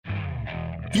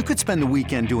You could spend the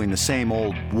weekend doing the same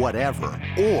old whatever,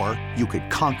 or you could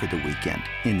conquer the weekend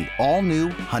in the all-new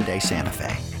Hyundai Santa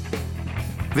Fe.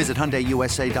 Visit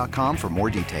HyundaiUSA.com for more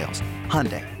details.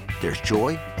 Hyundai, there's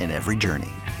joy in every journey.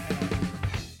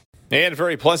 And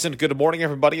very pleasant good morning,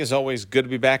 everybody. As always, good to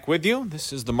be back with you.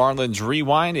 This is the Marlins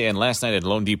Rewind, and last night at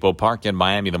Lone Depot Park in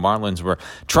Miami, the Marlins were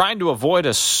trying to avoid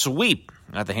a sweep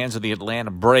at the hands of the Atlanta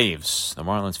Braves. The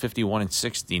Marlins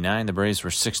 51-69. The Braves were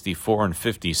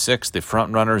 64-56. The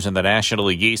front runners in the National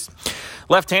League East.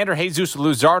 Left-hander Jesús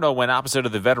Luzardo went opposite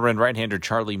of the veteran right-hander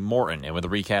Charlie Morton. And with a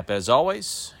recap, as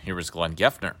always, here is Glenn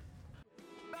Geffner.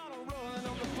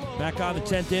 Back on the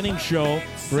 10th inning show,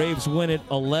 Braves win it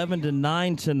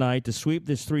 11-9 tonight to sweep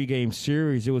this three-game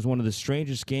series. It was one of the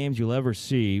strangest games you'll ever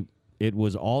see. It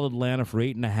was all Atlanta for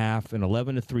 8.5, an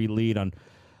 11-3 lead on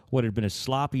what had been a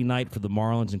sloppy night for the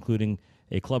Marlins, including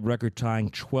a club record-tying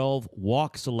 12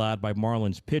 walks allowed by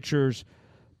Marlins pitchers.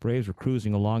 Braves were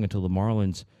cruising along until the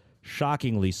Marlins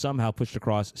shockingly somehow pushed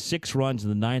across 6 runs in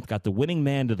the ninth, got the winning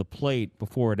man to the plate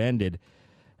before it ended.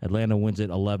 Atlanta wins it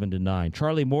 11-9.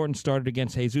 Charlie Morton started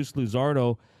against Jesús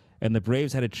Luzardo, and the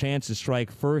Braves had a chance to strike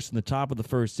first in the top of the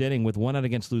first inning. With 1 out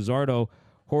against Luzardo,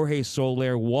 Jorge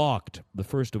Soler walked, the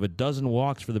first of a dozen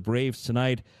walks for the Braves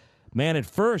tonight. Man at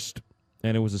first,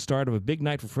 and it was the start of a big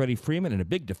night for Freddie Freeman and a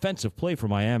big defensive play for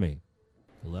Miami.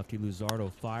 The lefty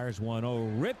Luzardo fires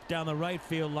 1-0, ripped down the right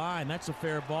field line. That's a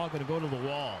fair ball, going to go to the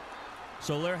wall.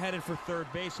 Soler headed for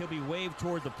third base. He'll be waved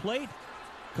toward the plate.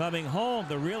 Coming home,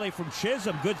 the relay from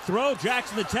Chisholm. Good throw.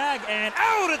 Jackson the tag, and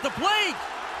out at the plate!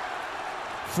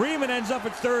 Freeman ends up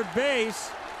at third base.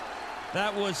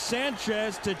 That was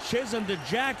Sanchez to Chisholm to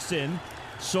Jackson.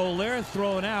 Soler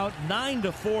thrown out,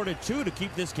 9-4-2 to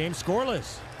keep this game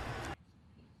scoreless.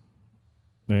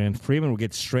 And Freeman will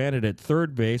get stranded at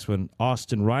third base when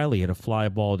Austin Riley hit a fly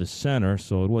ball to center,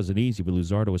 so it wasn't easy, but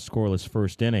Luzardo was scoreless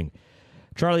first inning.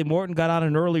 Charlie Morton got on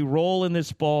an early roll in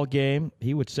this ball game.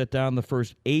 He would set down the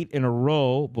first 8 in a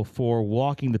row before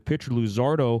walking the pitcher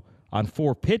Luzardo on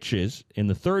 4 pitches in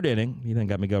the third inning. He then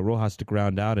got Miguel Rojas to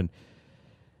ground out, and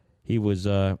he was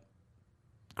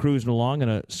cruising along in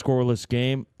a scoreless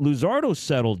game. Luzardo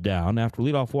settled down after a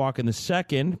leadoff walk in the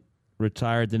second,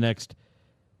 retired the next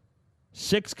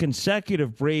 6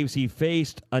 consecutive Braves he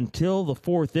faced until the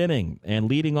 4th inning. And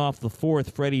leading off the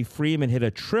 4th, Freddie Freeman hit a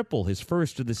triple, his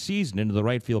first of the season, into the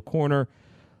right field corner.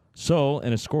 So,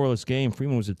 in a scoreless game,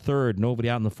 Freeman was at third. Nobody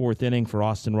out in the 4th inning for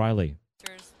Austin Riley.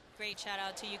 Great shout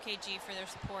out to UKG for their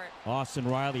support. Austin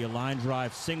Riley, a line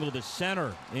drive single to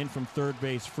center, in from third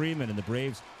base Freeman, and the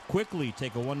Braves quickly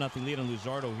take a 1-0 lead on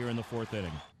Luzardo here in the 4th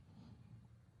inning.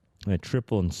 A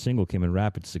triple and single came in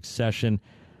rapid succession.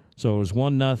 So it was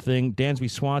 1-0.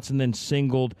 Dansby Swanson then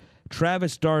singled.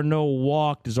 Travis d'Arnaud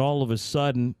walked as all of a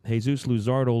sudden Jesús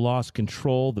Luzardo lost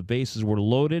control. The bases were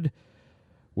loaded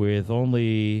with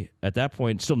only, at that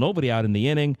point, still nobody out in the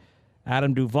inning.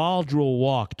 Adam Duvall drew a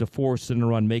walk to force in a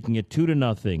run, making it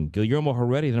 2-0. Guillermo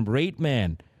Heredia, the number 8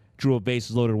 man, drew a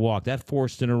bases-loaded walk. That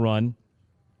forced in a run.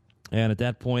 And at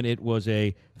that point, it was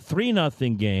a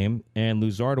 3-0 game, and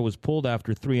Luzardo was pulled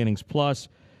after 3 innings plus.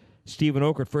 Stephen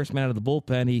Okert, first man out of the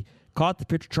bullpen, he caught the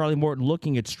pitcher Charlie Morton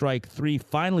looking at strike 3,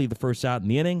 finally the first out in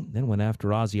the inning, then went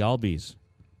after Ozzie Albies.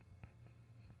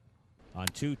 On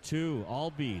 2-2,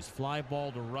 Albies, fly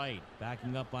ball to right,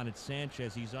 backing up on it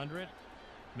Sanchez, he's under it,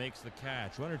 makes the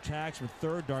catch. Runner tags from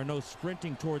third, d'Arnaud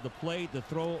sprinting toward the plate, the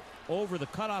throw over the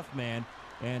cutoff man,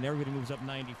 and everybody moves up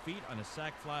 90 feet on a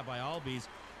sac fly by Albies.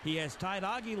 He has tied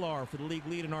Aguilar for the league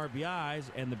lead in RBIs,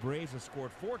 and the Braves have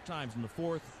scored 4 times in the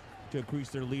 4th to increase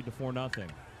their lead to 4-0.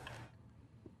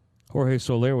 Jorge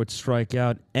Soler would strike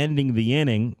out, ending the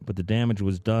inning, but the damage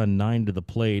was done. 9 to the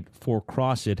plate, 4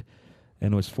 cross it,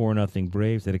 and it was 4-0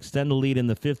 Braves. That extend the lead in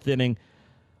the 5th inning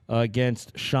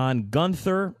against Sean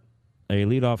Gunther. A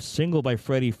leadoff single by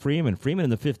Freddie Freeman. Freeman in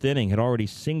the 5th inning had already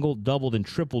singled, doubled, and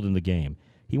tripled in the game.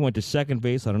 He went to second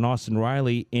base on an Austin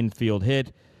Riley infield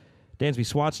hit. Dansby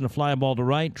Swanson a fly ball to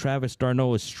right. Travis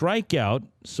d'Arnaud a strikeout,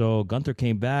 so Gunther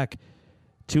came back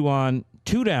 2 on,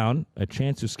 2 down, a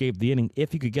chance to escape the inning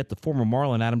if he could get the former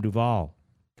Marlin Adam Duvall.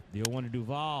 The 0-1 to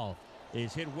Duvall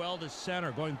is hit well to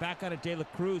center, going back on it, De La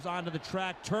Cruz onto the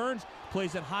track, turns,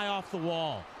 plays it high off the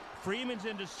wall. Freeman's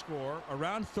in to score.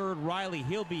 Around third, Riley,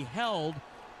 he'll be held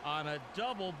on a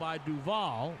double by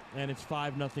Duvall, and it's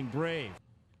 5-0 Braves.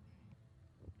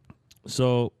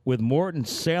 So with Morton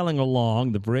sailing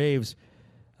along, the Braves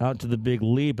out to the big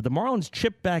lead. But the Marlins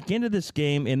chipped back into this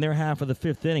game in their half of the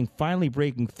 5th inning, finally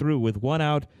breaking through with 1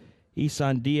 out.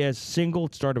 Isan Diaz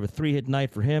singled, start of a 3-hit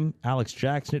night for him. Alex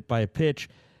Jackson hit by a pitch.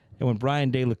 And when Brian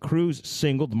De La Cruz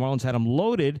singled, the Marlins had him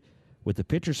loaded with the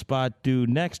pitcher spot due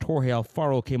next. Jorge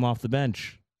Alfaro came off the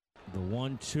bench. The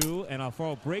 1-2, and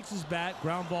Alfaro breaks his bat.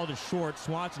 Ground ball to short.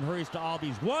 Swanson hurries to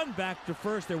Albies. One back to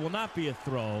first. There will not be a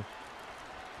throw.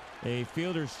 A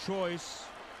fielder's choice.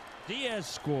 Diaz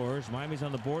scores. Miami's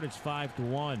on the board. It's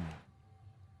 5-1.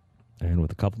 And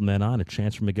with a couple men on, a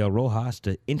chance for Miguel Rojas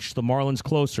to inch the Marlins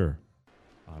closer.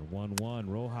 On 1-1,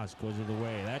 Rojas goes to the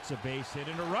way. That's a base hit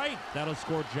into right. That'll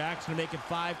score Jackson to make it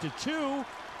 5-2.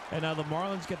 And now the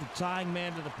Marlins get the tying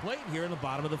man to the plate here in the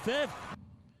bottom of the fifth.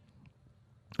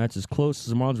 That's as close as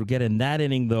the Marlins will get in that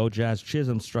inning, though. Jazz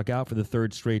Chisholm struck out for the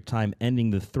third straight time,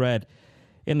 ending the thread.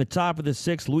 In the top of the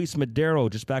sixth, Luis Madero,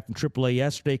 just back from AAA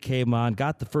yesterday, came on,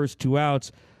 got the first 2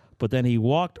 outs, but then he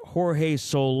walked Jorge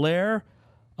Soler,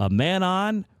 a man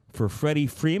on for Freddie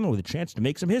Freeman with a chance to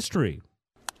make some history.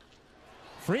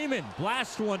 Freeman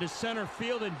blasts one to center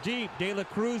field and deep. De La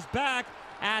Cruz back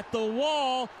at the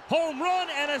wall. Home run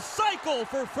and a cycle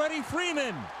for Freddie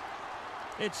Freeman.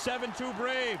 It's 7-2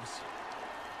 Braves.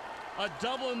 A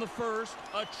double in the first,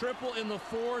 a triple in the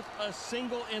fourth, a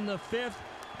single in the fifth,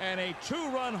 and a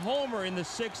 2-run homer in the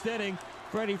 6th inning.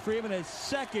 Freddie Freeman, his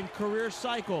second career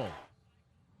cycle.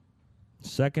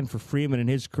 Second for Freeman in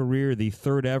his career, the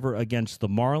third ever against the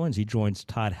Marlins. He joins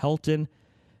Todd Helton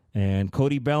and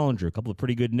Cody Bellinger, a couple of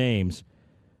pretty good names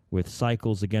with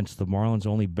cycles against the Marlins.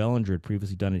 Only Bellinger had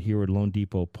previously done it here at Lone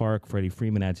Depot Park. Freddie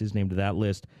Freeman adds his name to that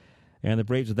list. And the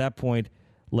Braves at that point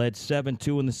led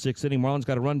 7-2 in the 6th inning. Marlins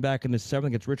got a run back in the 7th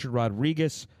against Richard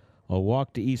Rodriguez. A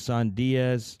walk to Isan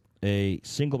Diaz. A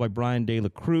single by Brian De La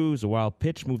Cruz. A wild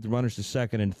pitch moved the runners to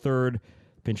second and third.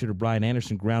 Pinch hitter Brian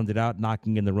Anderson grounded out,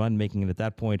 knocking in the run, making it at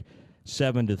that point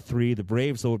 7-3. The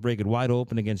Braves, though, would break it wide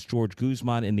open against George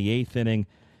Guzman in the 8th inning.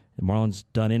 The Marlins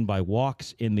done in by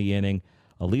walks in the inning.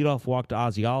 A leadoff walk to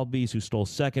Ozzie Albies, who stole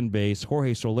second base.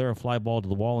 Jorge Soler, a fly ball to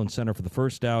the wall in center for the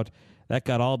first out. That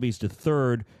got Albies to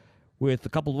third. With a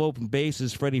couple of open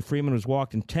bases, Freddie Freeman was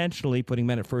walked intentionally, putting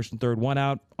men at first and third. 1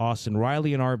 out. Austin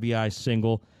Riley, an RBI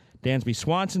single. Dansby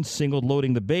Swanson singled,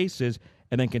 loading the bases.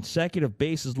 And then consecutive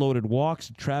bases-loaded walks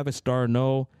to Travis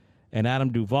d'Arnaud and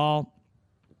Adam Duvall.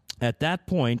 At that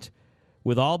point,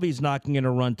 with Albies knocking in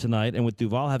a run tonight, and with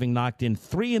Duvall having knocked in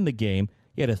 3 in the game,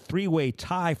 he had a 3-way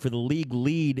tie for the league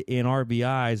lead in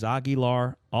RBIs.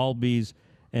 Aguilar, Albies,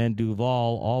 and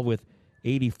Duvall, all with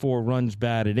 84 runs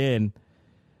batted in.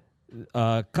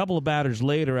 A couple of batters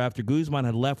later, after Guzman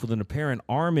had left with an apparent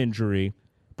arm injury,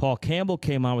 Paul Campbell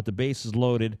came on with the bases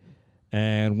loaded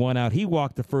and 1 out. He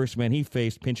walked the first man he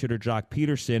faced, pinch hitter Jock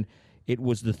Peterson. It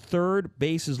was the 3rd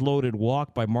bases-loaded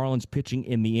walk by Marlins pitching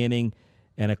in the inning,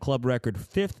 and a club record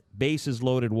 5th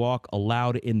bases-loaded walk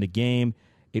allowed in the game.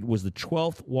 It was the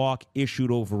 12th walk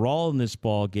issued overall in this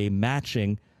ball game,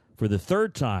 matching for the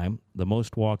 3rd time the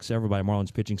most walks ever by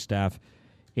Marlins pitching staff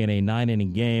in a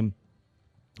 9-inning game.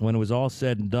 When it was all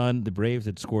said and done, the Braves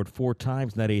had scored 4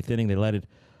 times in that 8th inning. They led it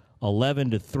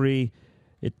 11-3.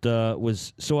 It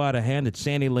was so out of hand that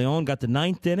Sandy Leon got the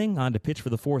 9th inning on to pitch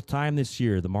for the 4th time this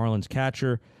year. The Marlins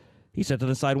catcher, he set to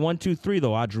the side 1-2-3,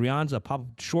 though. Adrianza,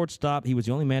 pop-up shortstop. He was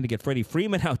the only man to get Freddie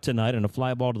Freeman out tonight on a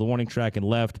fly ball to the warning track and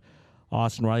left.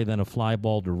 Austin Riley then a fly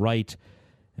ball to right.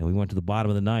 And we went to the bottom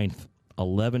of the 9th,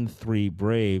 11-3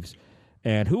 Braves.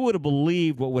 And who would have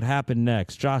believed what would happen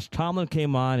next? Josh Tomlin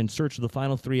came on in search of the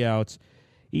final 3 outs.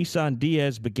 Isan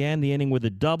Diaz began the inning with a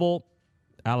double.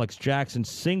 Alex Jackson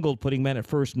singled, putting men at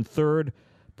first and third.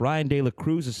 Brian De La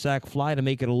Cruz a sac fly to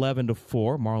make it 11-4.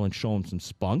 Marlins show him some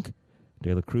spunk.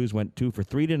 De La Cruz went 2 for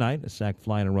 3 tonight, a sac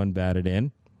fly and a run batted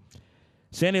in.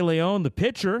 Sandy Leon, the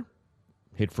pitcher,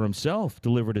 hit for himself,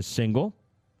 delivered a single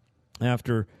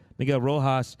after Miguel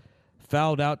Rojas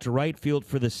fouled out to right field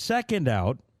for the 2nd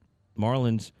out.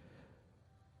 Marlins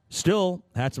still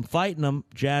had some fight in them.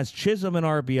 Jazz Chisholm an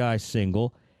RBI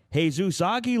single. Jesus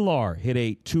Aguilar hit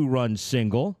a 2-run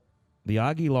single. The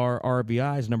Aguilar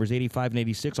RBIs, numbers 85 and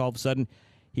 86, all of a sudden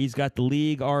he's got the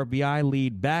league RBI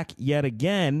lead back yet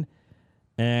again.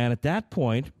 And at that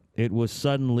point, it was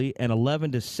suddenly an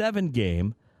 11-7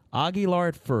 game. Aguilar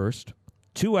at first,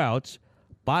 2 outs,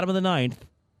 bottom of the 9th.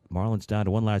 Marlins down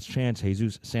to one last chance,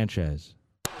 Jesus Sanchez.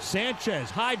 Sanchez,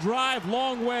 high drive,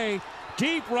 long way,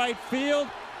 deep right field,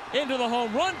 into the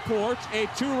home run porch. A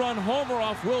 2-run homer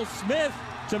off Will Smith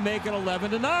to make it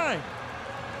 11-9.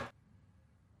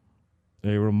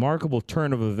 A remarkable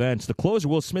turn of events. The closer,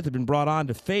 Will Smith, had been brought on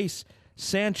to face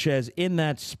Sanchez in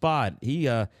that spot. He,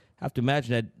 have to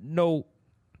imagine, had no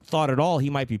thought at all he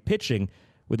might be pitching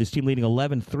with his team leading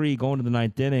 11-3 going to the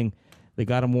 9th inning. They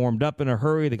got him warmed up in a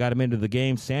hurry. They got him into the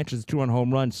game. Sanchez, 2-run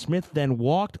home run. Smith then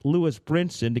walked Lewis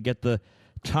Brinson to get the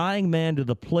tying man to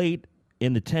the plate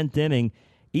in the 10th inning.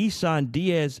 Isan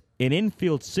Diaz an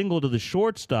infield single to the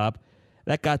shortstop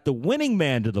that got the winning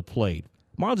man to the plate.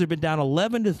 Marlins had been down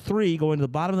 11-3 going to the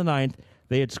bottom of the ninth.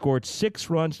 They had scored 6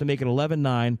 runs to make it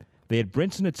 11-9. They had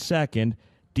Brinson at second,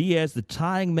 Diaz the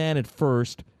tying man at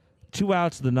first. 2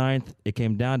 outs of the ninth. It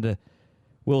came down to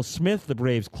Will Smith, the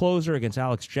Braves closer, against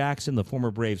Alex Jackson, the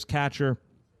former Braves catcher.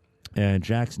 And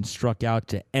Jackson struck out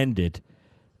to end it.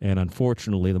 And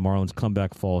unfortunately, the Marlins'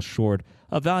 comeback falls short.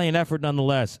 A valiant effort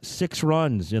nonetheless. 6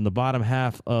 runs in the bottom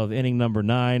half of inning number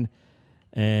 9.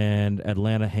 And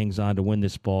Atlanta hangs on to win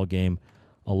this ball game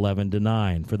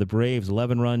 11-9. For the Braves,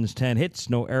 11 runs, 10 hits,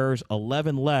 no errors,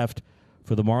 11 left.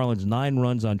 For the Marlins, 9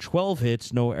 runs on 12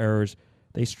 hits, no errors.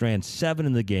 They strand 7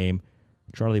 in the game.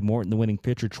 Charlie Morton, the winning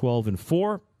pitcher,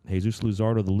 12-4. Jesus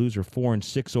Luzardo, the loser,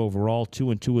 4-6 overall,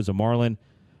 2-2 as a Marlin.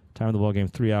 Time of the ball game,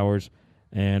 3 hours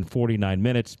and 49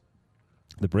 minutes.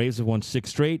 The Braves have won 6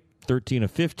 straight, 13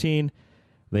 of 15.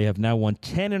 They have now won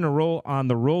 10 in a row on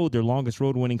the road, their longest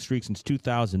road winning streak since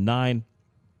 2009.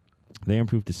 They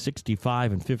improved to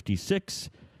 65-56,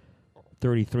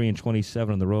 33-27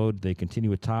 on the road. They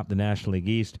continue atop the National League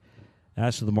East.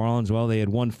 As for the Marlins, well, they had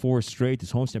won 4 straight.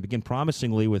 This homestand began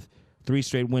promisingly with 3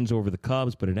 straight wins over the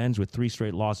Cubs, but it ends with 3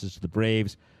 straight losses to the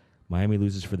Braves. Miami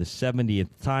loses for the 70th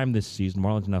time this season.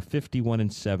 Marlins now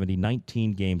 51-70,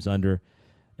 19 games under.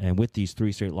 And with these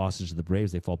 3 straight losses to the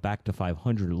Braves, they fall back to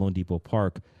 500 at Lone Depot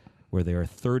Park, where they are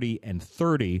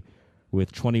 30-30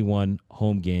 with 21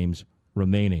 home games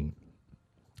remaining.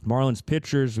 Marlins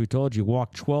pitchers, we told you,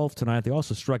 walked 12 tonight. They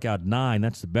also struck out 9.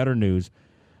 That's the better news.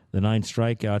 The 9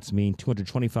 strikeouts mean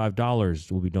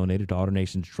 $225 will be donated to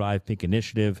AutoNation's Drive Pink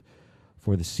initiative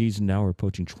for the season. Now we're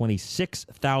approaching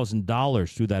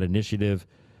 $26,000 through that initiative,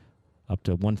 up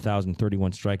to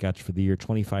 1,031 strikeouts for the year,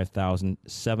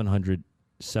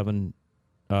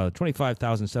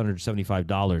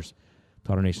 $25,775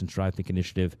 to AutoNation's Drive Pink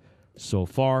initiative so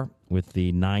far, with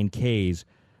the 9 Ks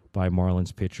by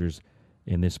Marlins pitchers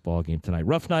in this ballgame tonight.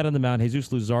 Rough night on the mound. Jesus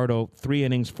Luzardo, 3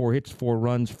 innings, 4 hits, 4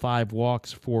 runs, 5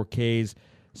 walks, 4 Ks,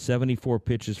 74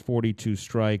 pitches, 42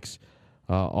 strikes.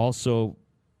 Also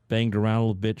banged around a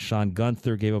little bit. Sean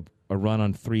Gunther gave up a run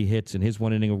on 3 hits in his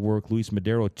 1 inning of work. Luis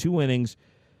Madero, 2 innings,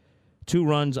 2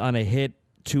 runs on a hit,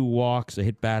 2 walks, a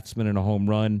hit batsman, and a home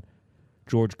run.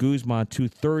 George Guzman,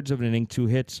 2/3 of an inning, 2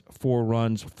 hits, 4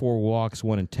 runs, 4 walks,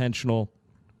 1 intentional.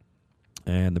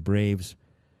 And the Braves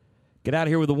get out of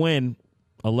here with a win,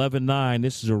 11-9.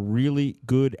 This is a really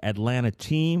good Atlanta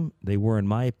team. They were, in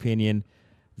my opinion,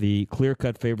 the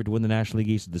clear-cut favorite to win the National League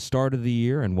East at the start of the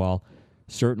year. And while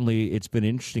certainly it's been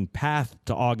an interesting path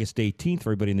to August 18th for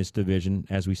everybody in this division,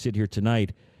 as we sit here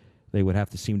tonight, they would have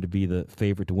to seem to be the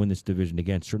favorite to win this division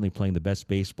again, certainly playing the best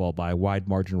baseball by a wide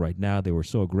margin right now. They were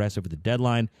so aggressive at the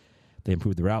deadline. They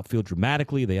improved their outfield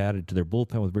dramatically. They added to their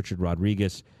bullpen with Richard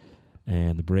Rodriguez.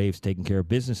 And the Braves taking care of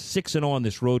business. 6-0 on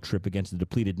this road trip against the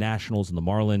depleted Nationals and the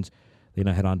Marlins. They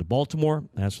now head on to Baltimore.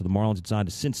 As for the Marlins, it's on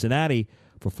to Cincinnati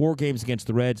for 4 games against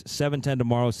the Reds. 7:10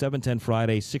 tomorrow, 7:10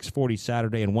 Friday, 6:40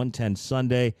 Saturday, and 1:10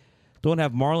 Sunday. Don't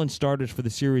have Marlins starters for the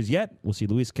series yet. We'll see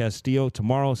Luis Castillo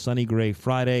tomorrow, Sonny Gray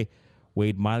Friday,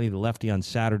 Wade Miley, the lefty, on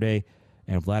Saturday,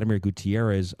 and Vladimir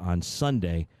Gutierrez on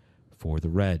Sunday for the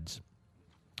Reds.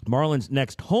 Marlins'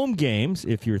 next home games,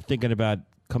 if you're thinking about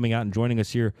coming out and joining us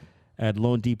here at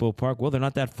Lone Depot Park, well, they're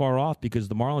not that far off because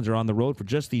the Marlins are on the road for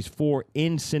just these 4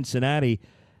 in Cincinnati.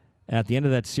 At the end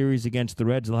of that series against the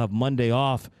Reds, they'll have Monday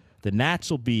off. The Nats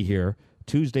will be here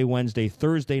Tuesday, Wednesday,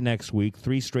 Thursday next week,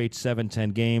 3 straight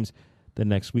 7:10 games. Then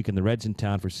next week, and the Reds in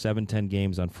town for 7:10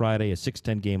 games on Friday, a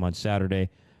 6:10 game on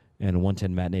Saturday, and a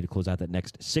 1:10 matinee to close out that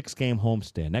next 6-game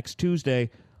homestand. Next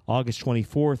Tuesday, August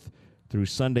 24th through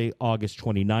Sunday, August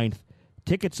 29th.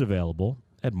 Tickets available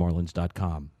at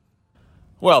marlins.com.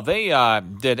 Well, they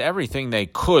did everything they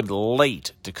could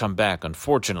late to come back.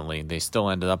 Unfortunately, they still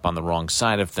ended up on the wrong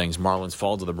side of things. Marlins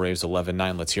fall to the Braves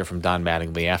 11-9. Let's hear from Don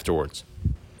Mattingly afterwards.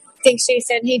 Thanks,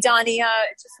 Jason. Hey, Donnie.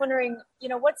 Just wondering,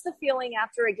 what's the feeling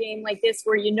after a game like this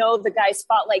where the guys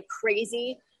fought like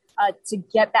crazy to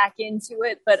get back into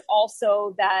it, but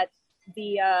also that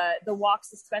the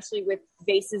walks, especially with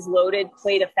bases loaded,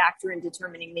 played a factor in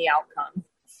determining the outcome?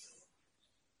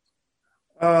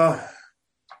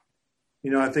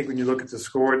 I think when you look at the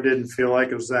score, it didn't feel like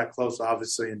it was that close,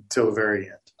 obviously, until the very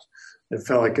end. It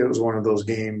felt like it was one of those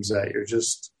games that you're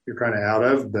kind of out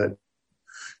of. But,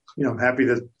 I'm happy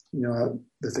that,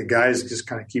 that the guys just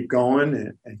kind of keep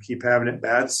going and keep having at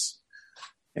bats.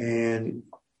 And,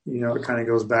 it kind of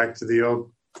goes back to the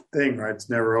old thing, right? It's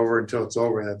never over until it's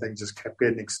over. That thing just kept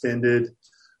getting extended.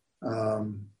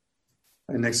 And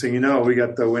next thing you know, we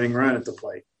got the winning run at the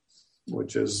plate,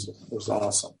 which was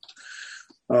awesome.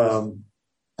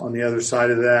 On the other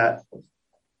side of that,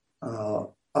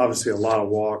 obviously a lot of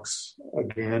walks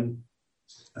again,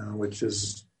 which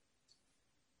is,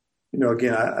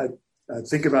 again, I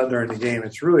think about during the game,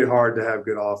 it's really hard to have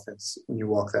good offense when you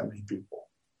walk that many people.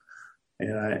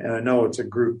 And I know it's a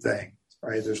group thing,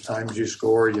 right? There's times you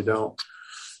score, you don't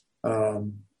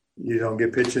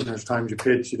get pitching. There's times you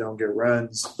pitch, you don't get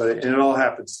runs, and it all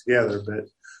happens together. But,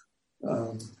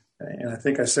 and I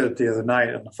think I said it the other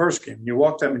night on the first game, when you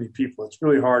walk that many people, it's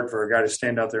really hard for a guy to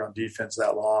stand out there on defense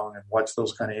that long and watch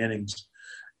those kind of innings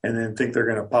and then think they're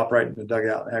going to pop right in the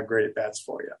dugout and have great at-bats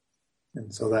for you.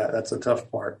 And so that's a tough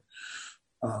part.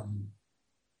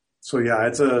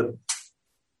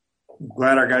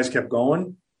 Glad our guys kept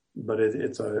going, but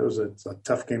it was a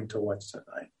tough game to watch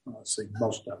tonight. Honestly,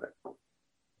 most of it.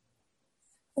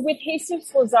 With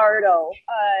Jesus Luzardo,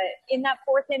 in that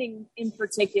fourth inning in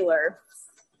particular,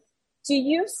 do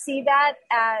you see that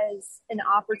as an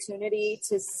opportunity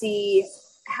to see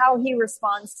how he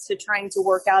responds to trying to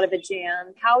work out of a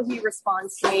jam, how he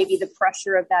responds to maybe the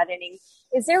pressure of that inning?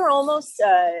 Is there almost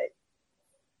a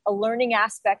learning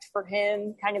aspect for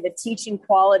him, kind of a teaching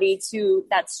quality to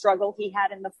that struggle he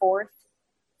had in the fourth?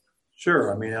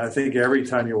 Sure. I mean, I think every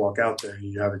time you walk out there,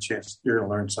 you have a chance, you're going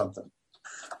to learn something.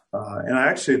 And I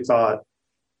actually thought,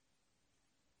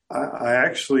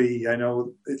 I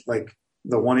know it's like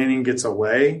the one inning gets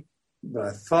away, but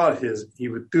I thought he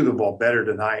would do the ball better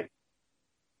tonight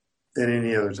than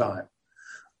any other time.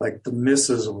 Like the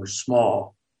misses were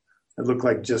small. It looked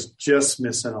like just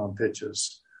missing on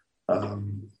pitches.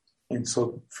 And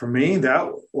so for me,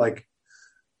 that, like,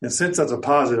 in a sense, that's a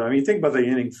positive. I mean, you think about the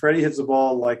inning. Freddie hits the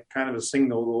ball like kind of a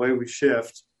single, the way we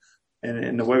shift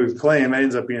and the way we play him, it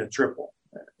ends up being a triple.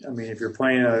 I mean, if you're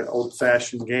playing an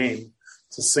old-fashioned game,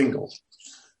 it's a single,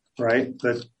 right?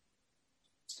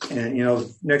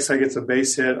 Next guy gets a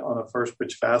base hit on a first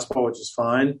pitch fastball, which is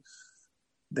fine.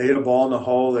 They hit a ball in the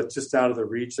hole that's just out of the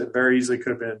reach that very easily could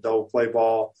have been a double play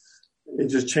ball. It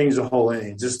just changed the whole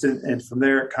inning. And from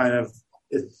there,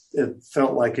 it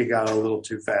felt like it got a little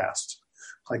too fast,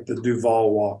 like the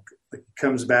Duvall walk. Like it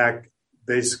comes back,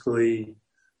 basically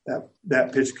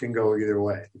that pitch can go either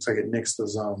way. Looks like it nicks the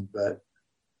zone, but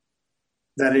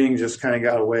that inning just kind of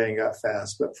got away and got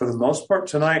fast. But for the most part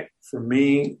tonight, for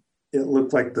me, it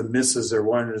looked like the misses, there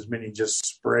weren't as many just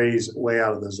sprays way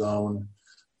out of the zone.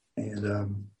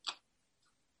 And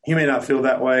he may not feel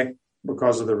that way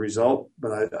because of the result,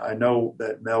 but I know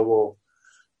that Mel will,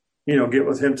 get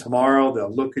with him tomorrow.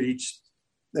 They'll look at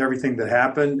everything that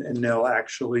happened, and they'll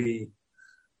actually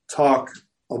talk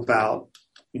about,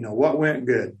 what went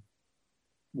good,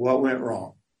 what went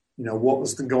wrong, what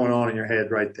was going on in your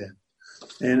head right then.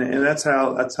 And that's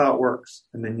how it works.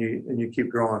 And then you keep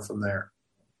growing from there.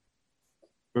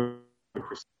 That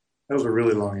was a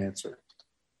really long answer.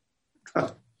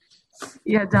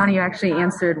 Yeah, Donnie, you actually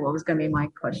answered what was going to be my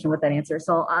question with that answer.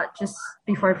 So just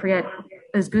before I forget,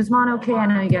 is Guzman okay? I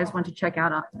know you guys want to check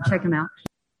him out.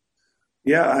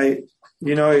 Yeah,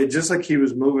 just like he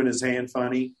was moving his hand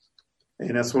funny,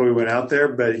 and that's why we went out there.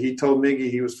 But he told Miggy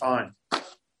he was fine.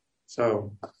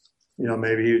 So,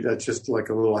 maybe that's just like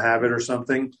a little habit or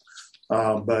something.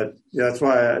 But yeah, that's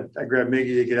why I grabbed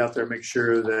Miggy to get out there and make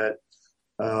sure that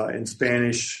in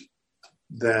Spanish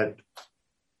that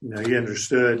he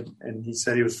understood, and he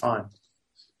said he was fine.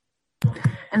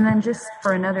 And then just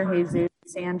for another Jesus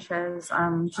Sanchez,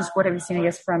 just what have you seen, I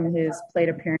guess, from his plate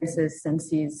appearances since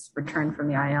he's returned from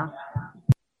the IL?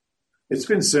 It's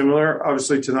been similar.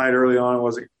 Obviously, tonight early on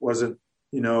wasn't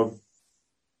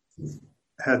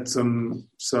had some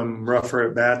rougher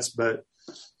at bats, but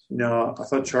I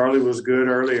thought Charlie was good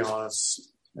early on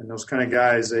us. And those kind of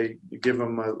guys, they give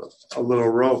them a little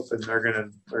rope, and they're gonna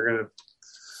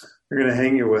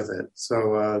hang you with it.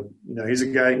 So he's a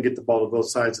guy who can get the ball to both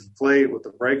sides of the plate with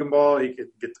the breaking ball. He can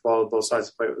get the ball to both sides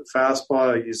of the plate with the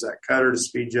fastball. He use that cutter to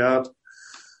speed you up.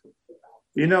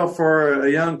 For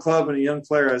a young club and a young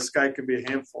player, this guy can be a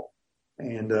handful,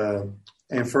 and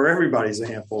for everybody, he's a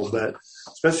handful. But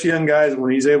especially young guys,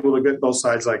 when he's able to get both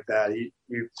sides like that, you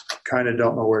kind of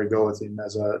don't know where to go with him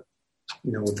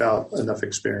without enough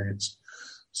experience.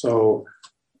 So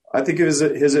I think his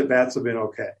at bats have been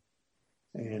okay,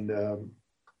 and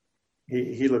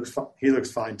he looks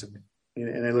fine to me,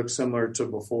 and they look similar to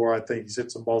before. I think he's hit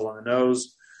some balls on the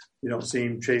nose. You don't see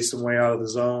him chase them way out of the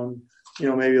zone.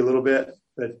 Maybe a little bit,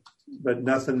 but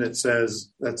nothing that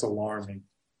says that's alarming.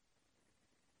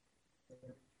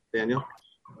 Daniel?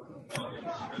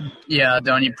 Yeah,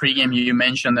 Donnie, pregame you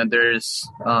mentioned that there's,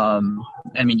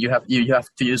 you have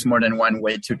to use more than one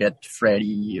way to get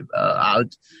Freddie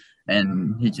out,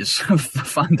 and he just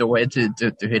found a way to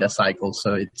hit a cycle.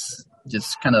 So it's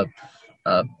just kind of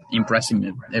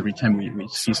impressing every time we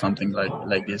see something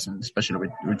like this, and especially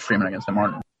with Freeman against the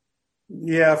Marlins.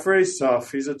 Yeah, Freddie's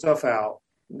tough. He's a tough out,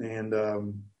 and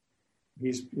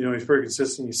he's pretty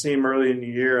consistent. You see him early in the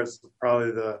year. It's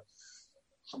probably the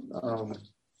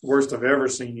worst I've ever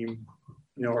seen him.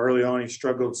 Early on he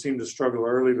seemed to struggle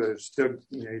early, but it's still,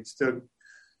 he's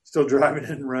still driving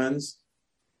in runs.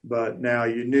 But now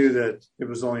you knew that it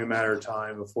was only a matter of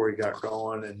time before he got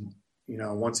going, and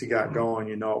once he got going,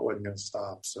 it wasn't going to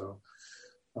stop. So,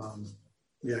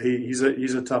 he's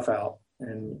a tough out,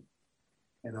 and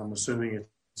I'm assuming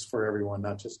it's for everyone,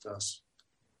 not just us.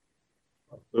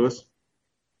 Lewis?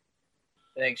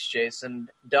 Thanks, Jason.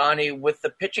 Donnie, with the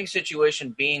pitching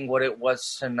situation being what it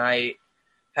was tonight,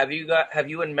 have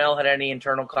you and Mel had any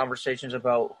internal conversations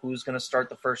about who's going to start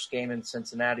the first game in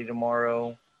Cincinnati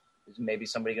tomorrow? Is maybe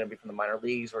somebody going to be from the minor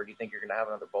leagues, or do you think you're going to have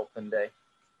another bullpen day?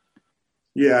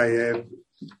 Yeah.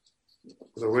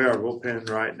 The way our bullpen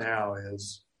right now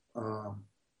is,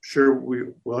 sure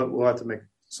we'll have to make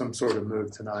some sort of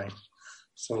move tonight.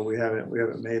 So we haven't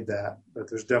made that, but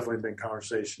there's definitely been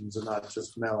conversations, and not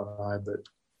just Mel and I, but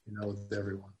with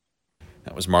everyone.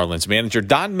 That was Marlins manager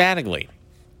Don Mattingly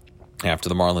after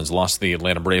the Marlins lost to the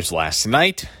Atlanta Braves last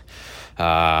night.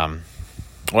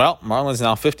 Marlins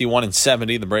now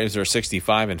 51-70. The Braves are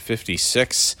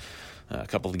 65-56. A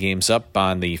couple of games up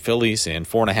on the Phillies and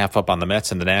 4.5 up on the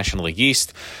Mets in the National League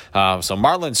East. So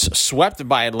Marlins swept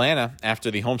by Atlanta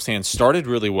after the homestand started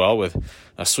really well with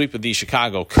a sweep of the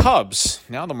Chicago Cubs.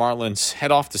 Now the Marlins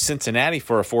head off to Cincinnati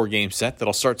for a 4-game set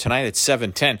that'll start tonight at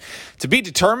 7:10. To be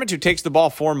determined who takes the ball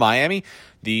for Miami.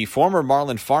 The former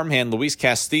Marlin farmhand Luis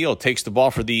Castillo takes the ball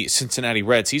for the Cincinnati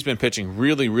Reds. He's been pitching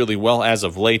really, really well as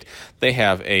of late. They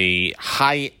have a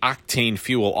high-octane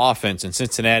fuel offense in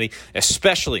Cincinnati,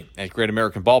 especially at Great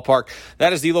American Ballpark.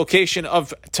 That is the location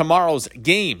of tonight's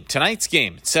game, at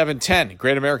 7:10,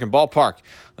 Great American Ballpark,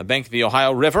 the bank of the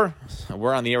Ohio River.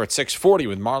 We're on the air at 6:40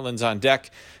 with Marlins on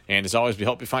deck. And as always, we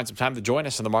hope you find some time to join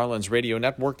us on the Marlins Radio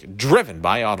Network, driven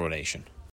by AutoNation.